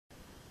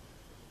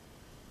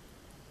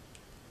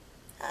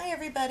Hi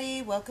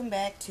everybody, welcome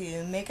back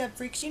to Makeup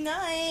Freaks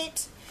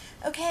Unite.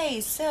 Okay,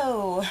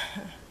 so,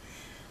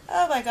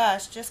 oh my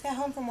gosh, just got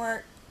home from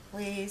work.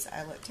 Please,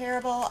 I look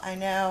terrible, I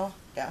know,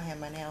 don't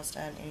have my nails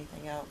done,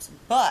 anything else,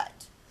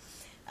 but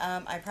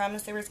I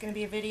promised there was going to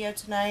be a video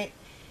tonight.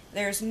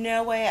 There's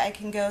no way I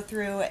can go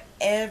through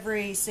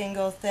every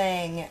single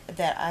thing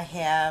that I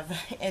have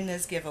in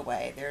this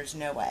giveaway. There's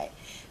no way.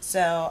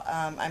 So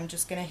I'm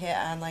just going to hit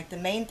on like the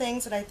main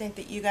things that I think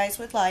that you guys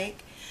would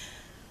like.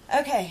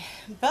 Okay,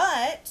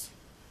 but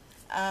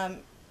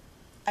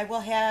I will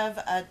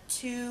have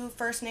 2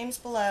 first names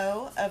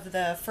below of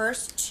the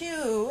first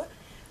 2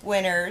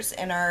 winners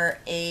in our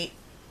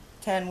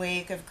 8-10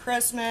 week of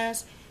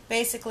Christmas,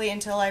 basically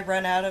until I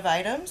run out of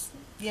items,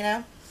 you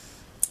know.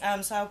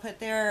 So I'll put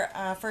their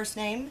first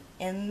name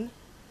in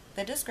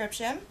the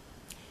description.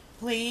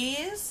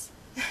 Please,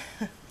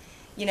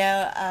 you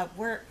know,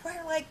 we're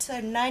like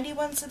to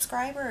 91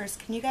 subscribers.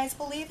 Can you guys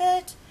believe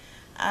it?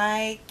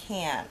 I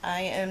can't.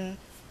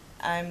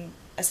 I'm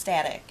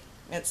ecstatic.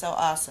 It's so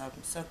awesome.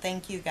 So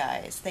thank you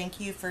guys. Thank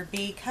you for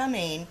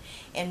becoming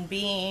and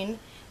being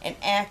an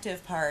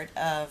active part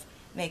of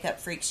Makeup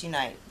Freaks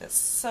Unite. That's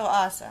so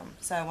awesome.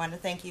 So I want to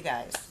thank you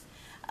guys.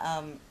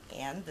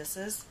 And this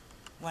is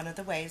one of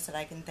the ways that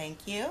I can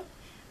thank you.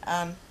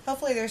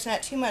 Hopefully there's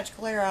not too much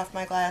glare off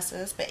my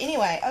glasses. But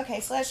anyway, okay,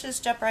 so let's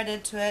just jump right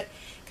into it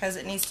because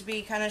it needs to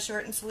be kind of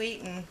short and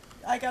sweet and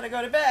I gotta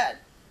go to bed.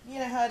 You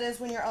know how it is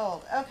when you're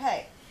old.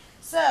 Okay.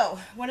 So,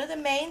 one of the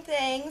main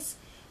things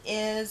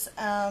is,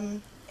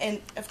 and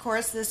of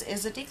course this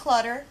is a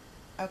declutter,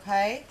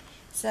 okay?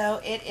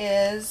 So, it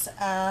is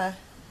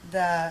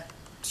the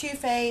Too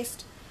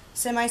Faced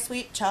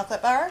Semi-Sweet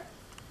Chocolate Bar.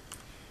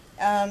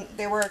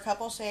 There were a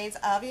couple shades,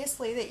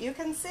 obviously, that you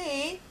can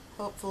see,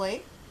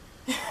 hopefully,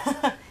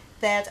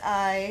 that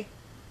I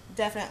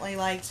definitely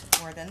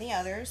liked more than the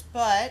others,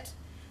 but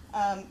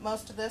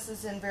most of this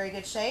is in very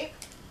good shape.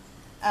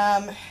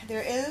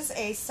 There is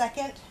a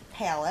second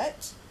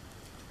palette.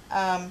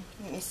 Let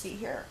me see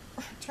here.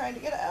 I'm trying to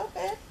get it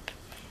open.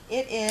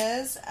 It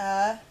is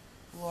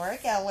Laura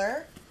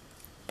Geller.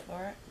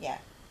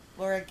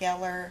 Laura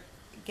Geller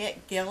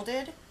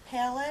Gilded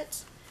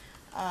palette.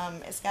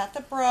 It's got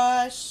the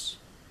brush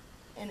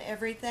and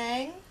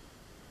everything.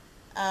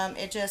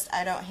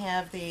 I don't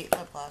have the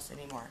lip gloss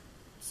anymore.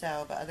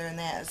 So, but other than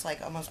that, it's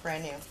like almost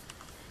brand new.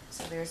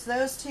 So there's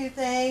those 2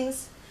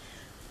 things.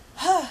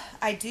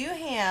 I do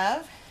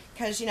have,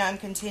 because, you know, I'm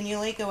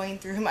continually going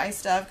through my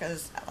stuff,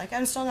 because, like,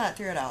 I'm still not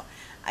through it all.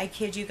 I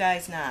kid you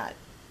guys not.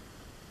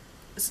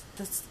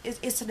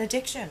 It's an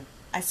addiction.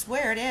 I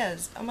swear it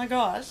is. Oh my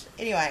gosh.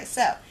 Anyway,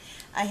 so,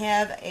 I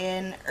have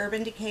an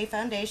Urban Decay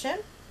foundation,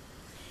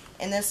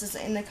 and this is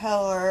in the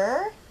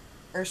color,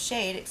 or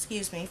shade,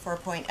 excuse me,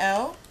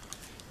 4.0.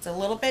 It's a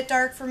little bit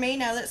dark for me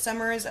now that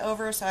summer is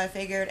over, so I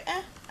figured,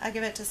 I'll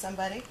give it to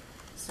somebody.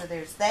 So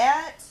there's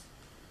that.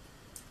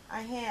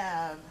 I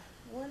have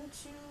 1,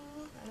 2,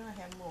 I know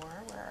I have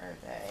more. Where are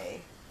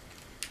they?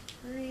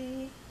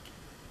 3.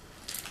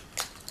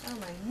 Oh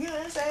my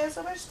goodness, I have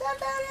so much stuff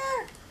down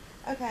here.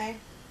 Okay.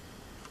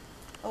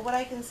 Well, what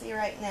I can see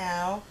right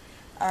now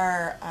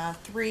are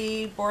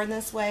 3 Born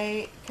This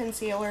Way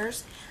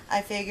concealers.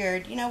 I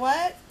figured, you know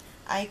what?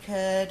 I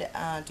could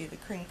do the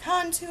cream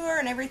contour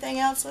and everything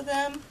else with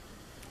them.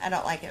 I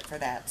don't like it for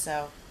that,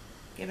 so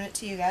giving it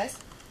to you guys.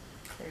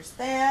 There's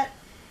that.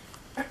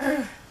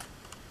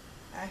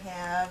 I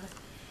have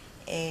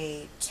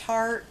a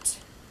Tarte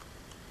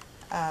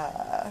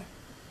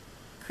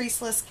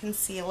creaseless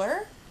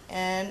concealer,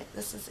 and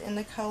this is in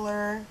the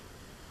color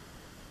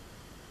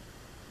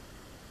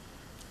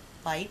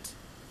Light.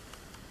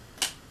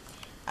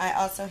 I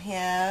also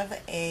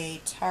have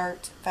a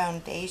Tarte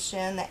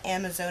foundation, the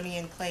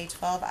Amazonian Clay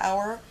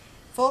 12-Hour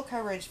Full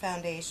Coverage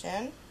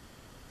Foundation.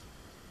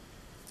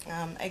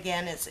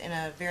 Again, it's in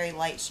a very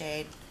light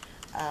shade.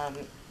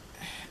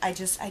 I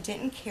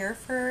didn't care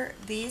for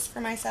these for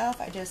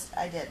myself. I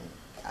didn't.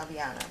 I'll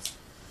be honest.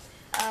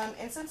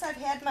 And since I've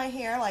had my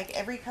hair like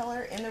every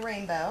color in the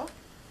rainbow,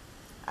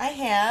 I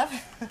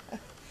have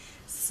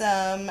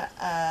some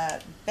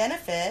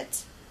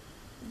Benefit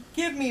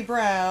Give Me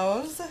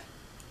Brows.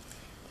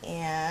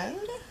 And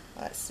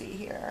let's see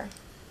here.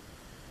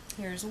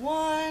 Here's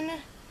one.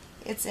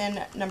 It's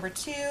in number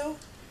 2.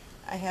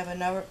 I have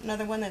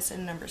another one that's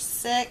in number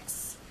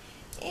 6.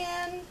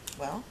 And,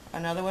 well,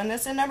 another one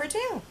that's in number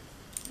 2.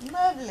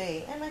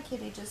 Lovely. And my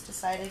kitty just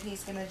decided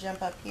he's going to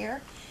jump up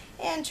here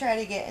and try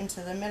to get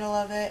into the middle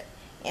of it.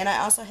 And I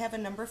also have a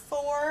number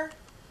 4.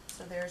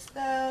 So there's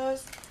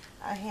those.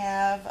 I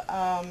have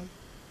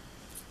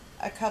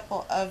a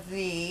couple of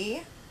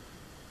the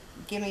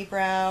Gimme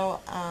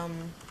Brow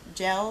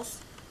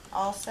gels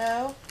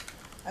also.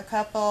 A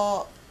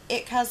couple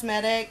It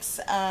Cosmetics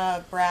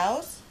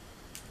brows.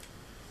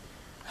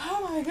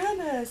 Oh my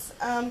goodness.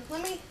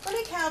 Let me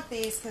count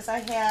these because I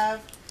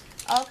have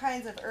all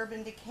kinds of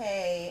Urban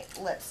Decay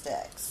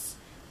lipsticks.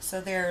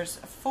 So there's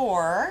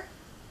 4.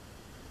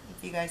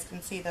 If you guys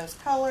can see those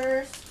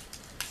colors.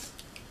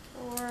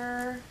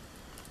 4,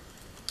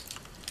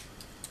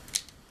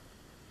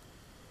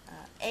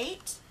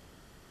 8.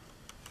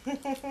 9,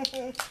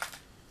 10,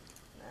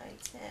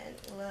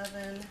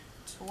 11,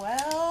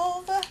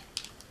 12.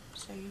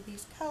 Show you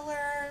these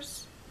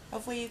colors.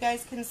 Hopefully you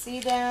guys can see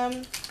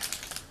them.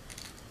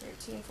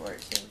 13,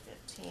 14,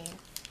 15,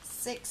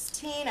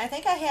 16. I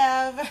think I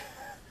have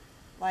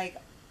like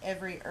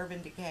every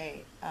Urban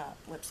Decay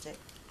lipstick.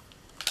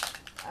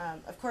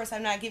 Of course,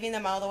 I'm not giving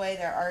them all the way.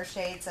 There are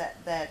shades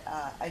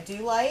that I do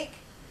like.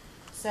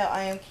 So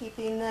I am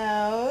keeping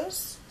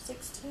those.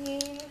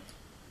 16,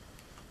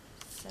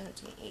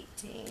 17,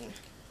 18.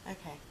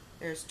 Okay,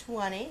 there's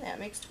 20. That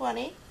makes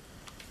 20.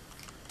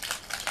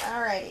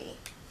 Alrighty.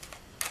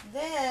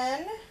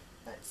 Then,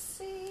 let's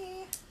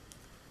see.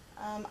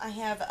 I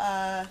have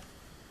a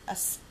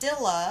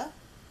Stila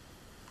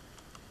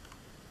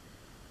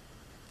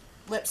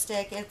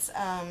lipstick. It's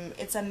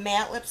a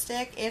matte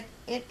lipstick.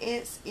 It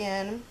is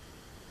in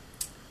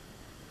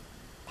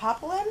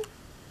Poplin.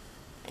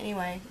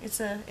 Anyway, it's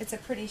a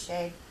pretty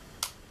shade.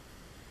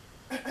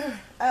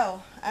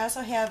 Oh, I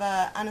also have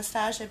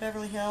Anastasia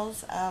Beverly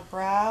Hills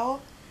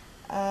Brow,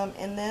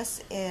 and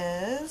this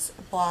is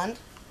blonde.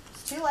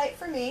 It's too light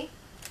for me.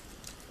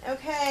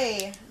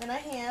 Okay, then I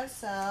have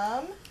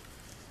some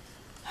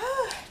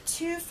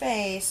Too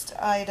Faced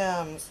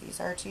items. These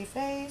are Too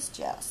Faced,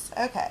 yes.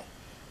 Okay,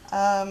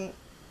 and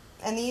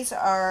these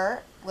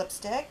are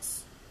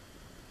lipsticks.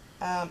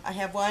 I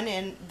have one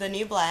in the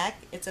new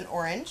black. It's an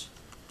orange.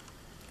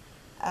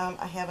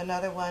 I have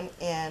another one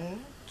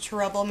in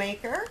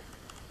Troublemaker,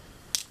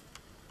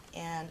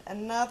 and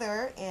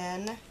another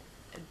in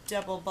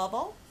Double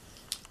Bubble,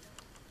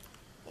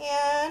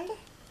 and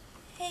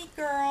Hey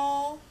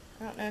Girl.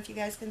 I don't know if you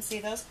guys can see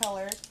those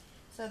colors.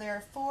 So there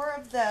are 4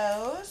 of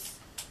those.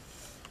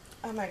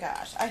 Oh my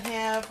gosh. I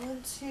have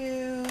 1,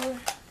 2,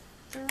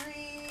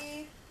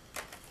 3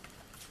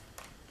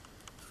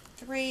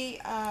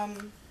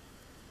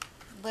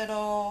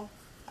 little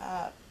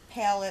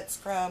palettes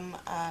from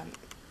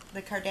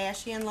the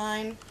Kardashian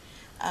line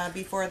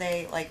before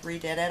they like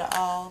redid it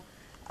all.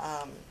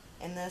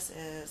 And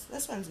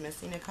this one's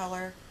missing a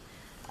color.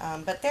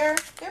 But they're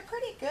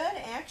pretty good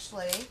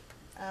actually.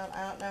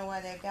 I don't know why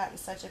they've gotten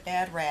such a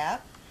bad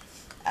rap.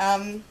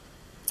 I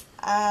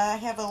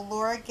have a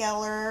Laura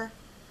Geller.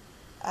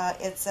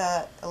 It's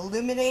a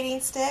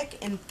illuminating stick,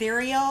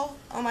 ethereal.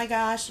 Oh my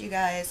gosh, you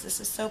guys, this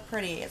is so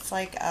pretty. It's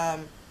like a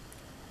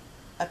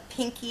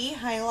pinky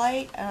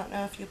highlight. I don't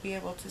know if you'll be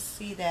able to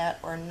see that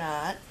or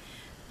not,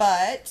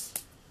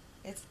 but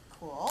it's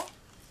cool.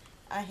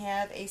 I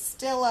have a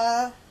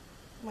Stila.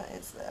 What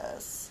is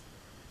this?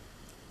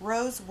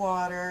 Rose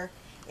Water.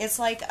 It's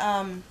like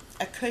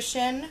a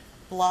cushion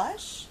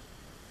blush.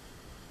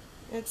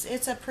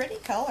 It's a pretty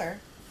color.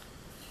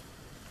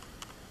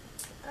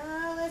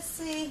 Let's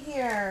see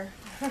here.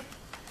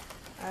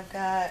 I've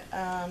got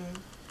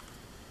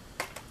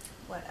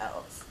what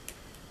else?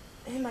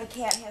 And my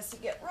cat has to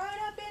get right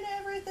up in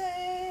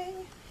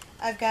everything.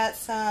 I've got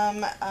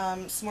some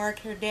more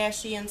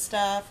Kardashian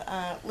stuff,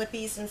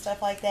 lippies and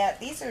stuff like that.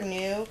 These are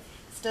new,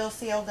 still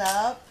sealed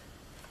up,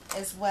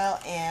 as well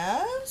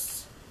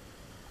as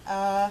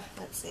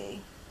let's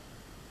see.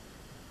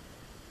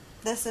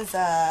 This is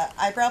a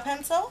eyebrow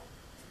pencil,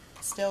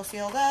 still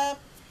sealed up,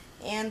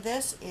 and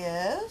this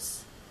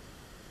is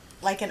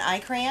like an eye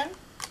crayon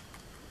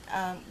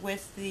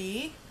with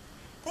the,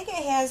 I think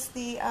it has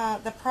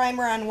the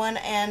primer on one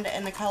end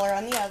and the color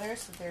on the other.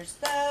 So there's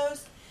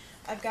those.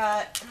 I've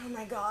got, oh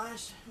my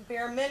gosh,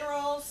 Bare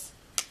Minerals.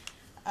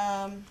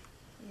 Let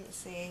me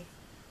see.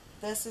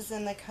 This is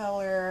in the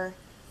color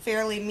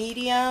Fairly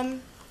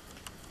Medium.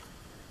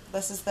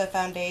 This is the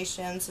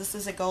foundations. This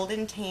is a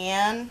Golden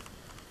Tan.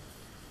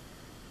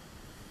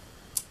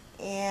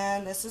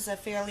 And this is a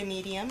Fairly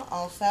Medium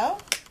also.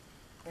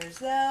 There's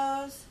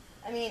those.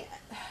 I mean,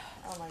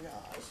 oh my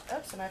gosh.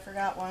 Oops, and I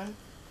forgot one.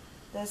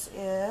 This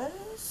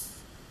is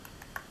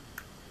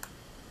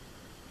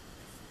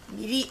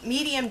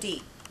medium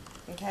deep.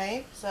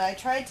 Okay, so I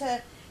tried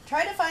to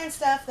find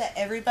stuff that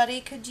everybody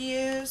could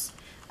use.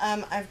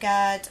 I've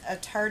got a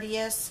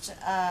Tardiest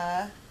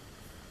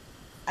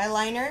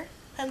eyeliner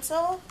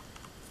pencil,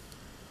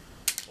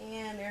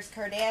 and there's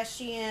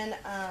Kardashian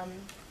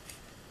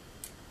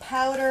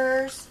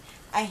powders.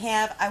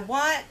 I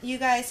want you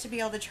guys to be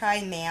able to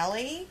try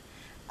Mally.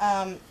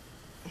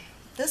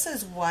 This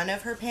is one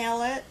of her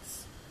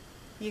palettes.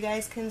 You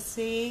guys can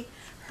see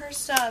her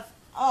stuff.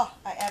 Oh,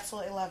 I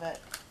absolutely love it.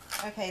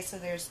 Okay, so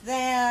there's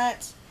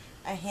that.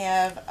 I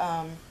have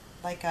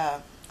like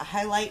a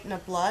highlight and a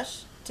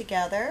blush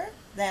together.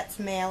 That's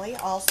Mally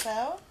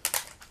also.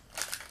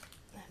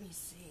 Let me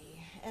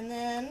see. And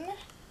then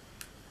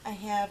I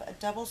have a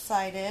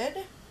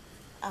double-sided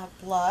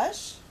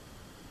blush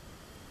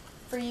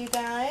for you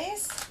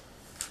guys.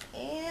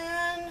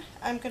 And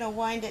I'm going to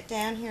wind it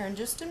down here in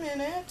just a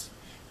minute.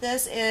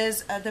 This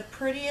is the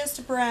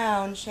Prettiest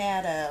Brown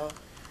shadow.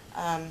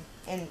 And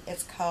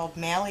it's called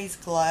Mally's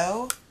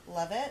Glow.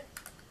 Love it.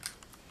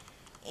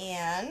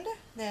 And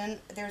then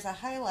there's a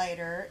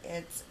highlighter.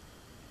 It's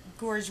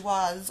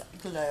Bourgeois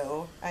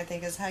Glow, I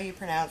think is how you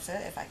pronounce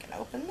it, if I can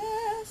open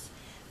this.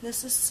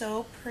 This is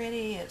so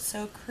pretty. It's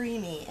so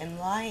creamy and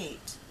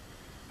light.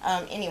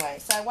 Anyway,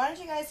 so I wanted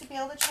you guys to be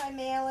able to try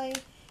mailing,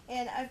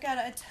 and I've got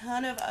a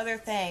ton of other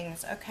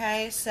things,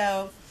 okay?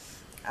 So,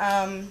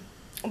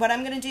 what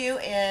I'm going to do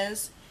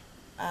is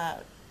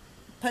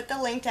put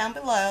the link down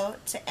below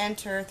to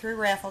enter through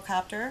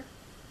Rafflecopter.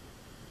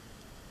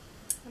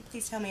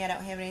 Please tell me I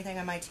don't have anything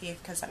on my teeth,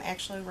 because I'm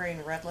actually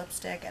wearing red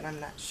lipstick, and I'm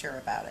not sure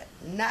about it.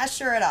 Not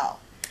sure at all.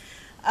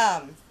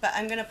 But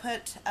I'm going to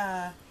put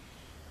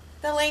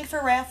the link for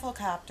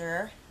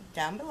Rafflecopter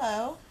down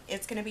below.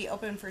 It's going to be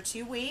open for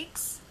 2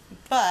 weeks,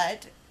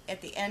 but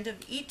at the end of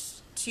each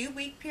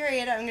 2-week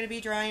period, I'm going to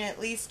be drawing at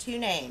least 2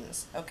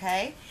 names,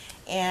 okay,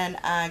 and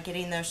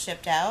getting those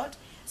shipped out.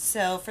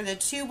 So for the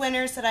 2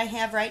 winners that I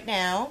have right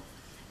now,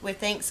 with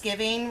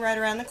Thanksgiving right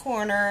around the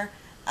corner,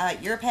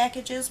 your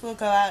packages will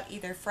go out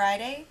either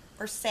Friday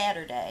or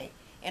Saturday,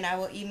 and I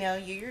will email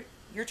you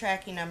your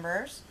tracking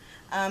numbers.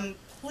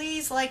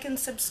 Please like and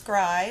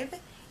subscribe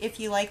if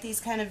you like these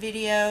kind of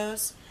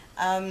videos.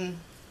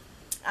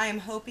 I am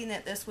hoping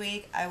that this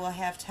week I will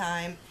have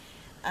time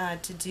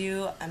to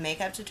do a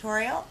makeup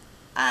tutorial.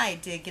 I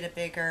did get a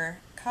bigger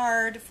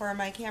card for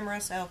my camera,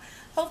 so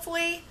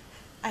hopefully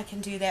I can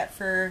do that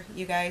for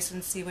you guys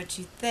and see what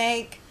you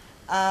think.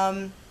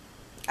 I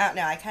don't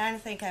know, I kind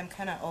of think I'm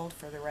kind of old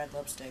for the red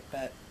lipstick,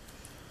 but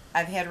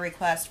I've had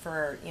requests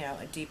for, you know,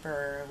 a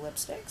deeper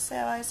lipstick, so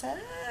I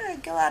said,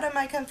 go out of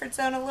my comfort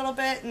zone a little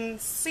bit and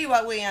see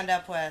what we end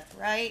up with,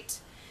 right?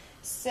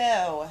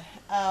 So,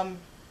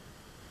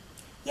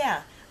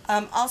 yeah.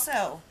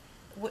 Also,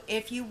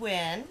 if you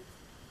win,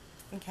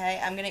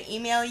 okay, I'm going to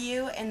email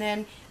you, and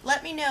then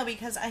let me know,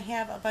 because I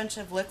have a bunch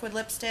of liquid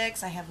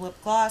lipsticks, I have lip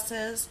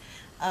glosses,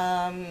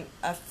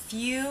 a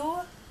few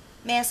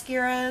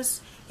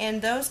mascaras,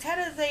 and those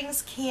kind of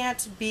things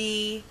can't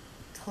be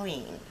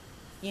cleaned.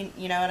 You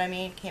know what I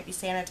mean? Can't be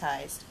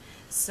sanitized.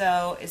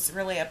 So it's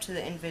really up to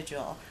the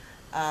individual.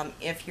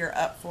 If you're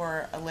up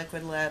for a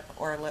liquid lip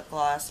or a lip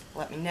gloss,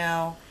 let me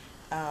know.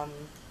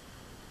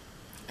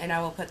 And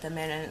I will put them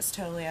in, and it's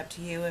totally up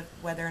to you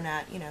whether or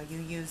not, you know, you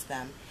use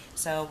them.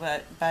 So,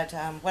 but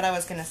what I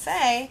was going to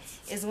say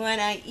is, when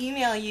I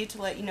email you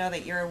to let you know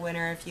that you're a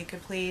winner, if you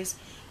could please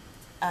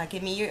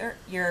give me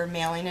your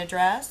mailing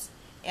address,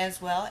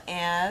 as well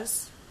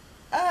as,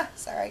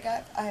 sorry,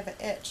 I have an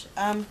itch.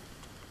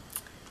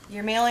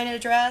 Your mailing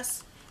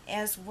address,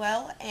 as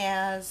well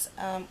as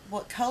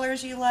what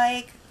colors you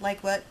like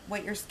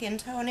what your skin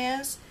tone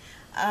is,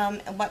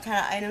 and what kind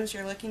of items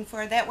you're looking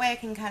for. That way I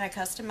can kind of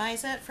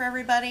customize it for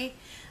everybody,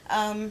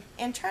 and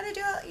try to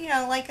do, you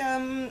know, like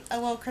a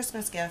little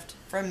Christmas gift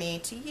from me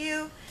to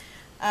you,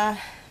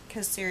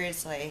 because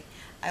seriously,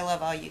 I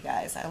love all you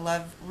guys. I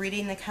love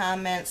reading the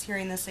comments,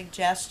 hearing the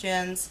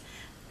suggestions.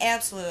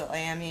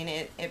 Absolutely. I mean,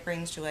 it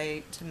brings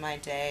joy to my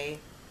day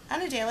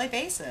on a daily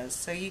basis.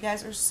 So you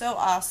guys are so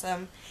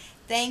awesome.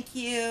 Thank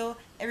you.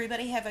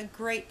 Everybody have a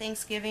great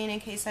Thanksgiving, in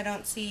case I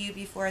don't see you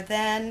before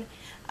then.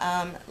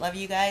 Love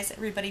you guys.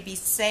 Everybody be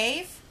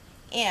safe.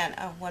 And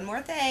one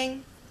more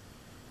thing,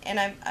 and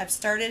I've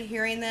started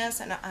hearing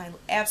this, and I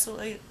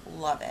absolutely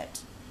love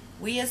it.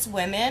 We as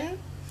women,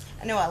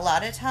 I know a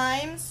lot of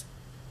times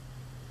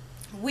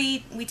we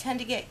tend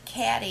to get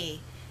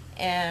catty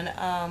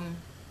and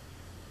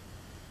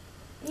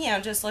you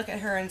know, just look at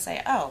her and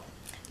say, oh,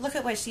 look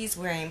at what she's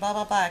wearing, blah,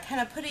 blah, blah. Kind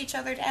of put each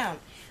other down.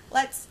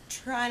 Let's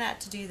try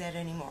not to do that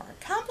anymore.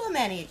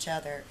 Compliment each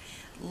other.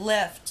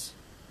 Lift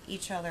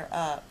each other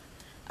up.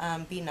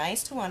 Be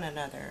nice to one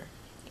another.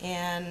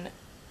 And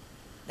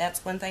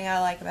that's one thing I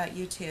like about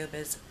YouTube,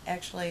 is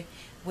actually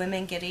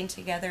women getting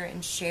together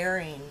and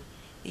sharing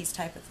these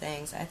type of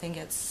things. I think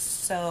it's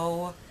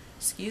so,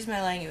 excuse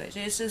my language,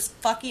 it's just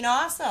fucking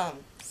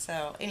awesome.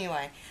 So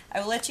anyway,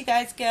 I will let you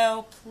guys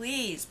go.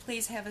 Please,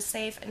 please have a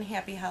safe and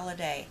happy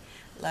holiday.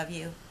 Love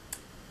you.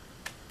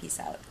 Peace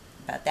out.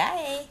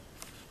 Bye-bye.